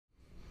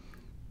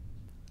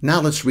Now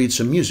let's read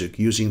some music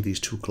using these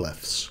two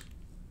clefs.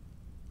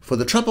 For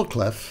the treble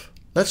clef,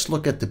 let's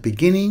look at the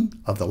beginning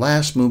of the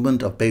last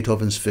movement of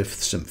Beethoven's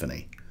Fifth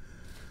Symphony.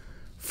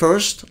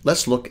 First,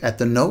 let's look at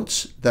the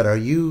notes that are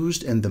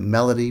used in the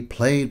melody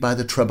played by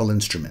the treble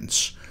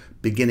instruments,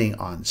 beginning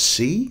on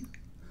C,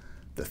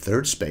 the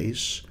third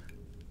space,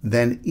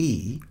 then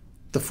E,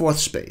 the fourth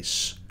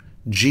space,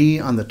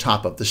 G on the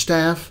top of the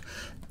staff,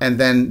 and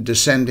then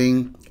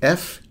descending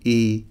F,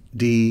 E,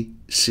 D,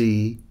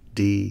 C,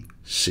 D,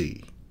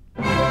 C.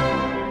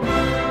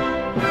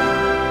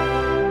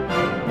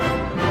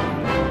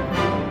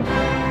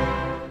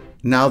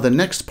 Now the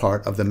next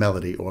part of the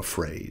melody or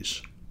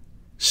phrase.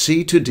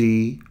 C to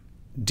D,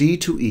 D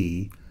to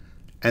E,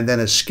 and then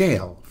a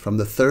scale from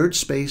the third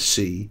space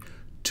C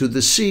to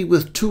the C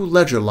with two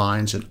ledger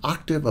lines an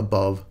octave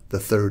above the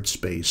third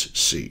space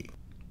C.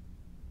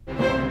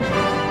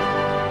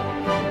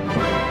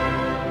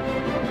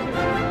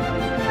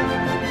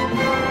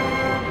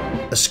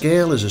 A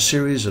scale is a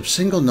series of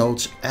single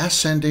notes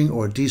ascending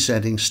or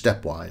descending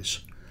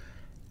stepwise.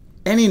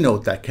 Any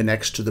note that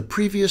connects to the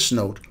previous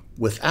note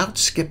without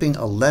skipping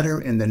a letter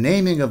in the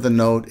naming of the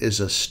note is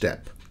a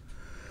step.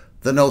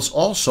 The notes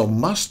also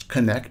must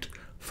connect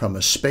from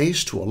a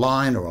space to a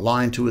line or a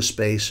line to a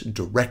space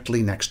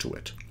directly next to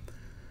it.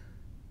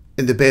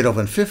 In the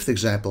Beethoven Fifth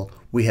example,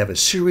 we have a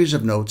series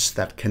of notes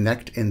that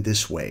connect in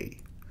this way: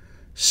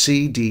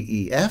 C, D,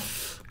 E,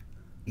 F,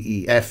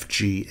 E, F,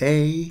 G,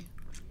 A,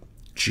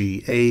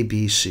 G, A,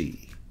 B,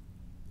 C.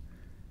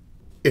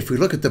 If we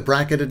look at the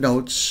bracketed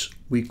notes,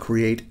 we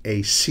create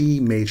a C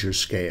major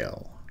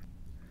scale.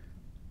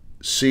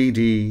 C,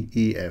 D,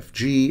 E, F,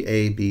 G,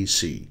 A, B,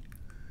 C.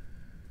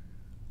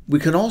 We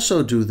can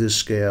also do this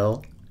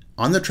scale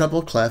on the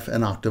treble clef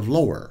an octave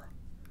lower,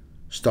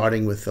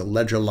 starting with the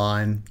ledger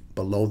line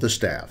below the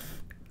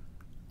staff.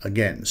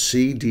 Again,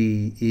 C,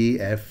 D, E,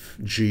 F,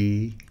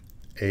 G,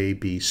 A,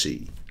 B,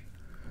 C.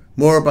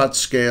 More about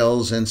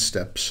scales and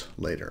steps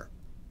later.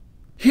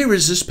 Here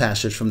is this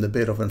passage from the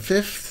Beethoven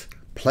Fifth,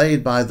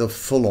 played by the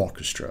full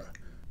orchestra.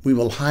 We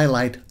will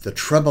highlight the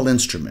treble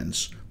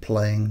instruments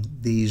playing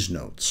these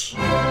notes.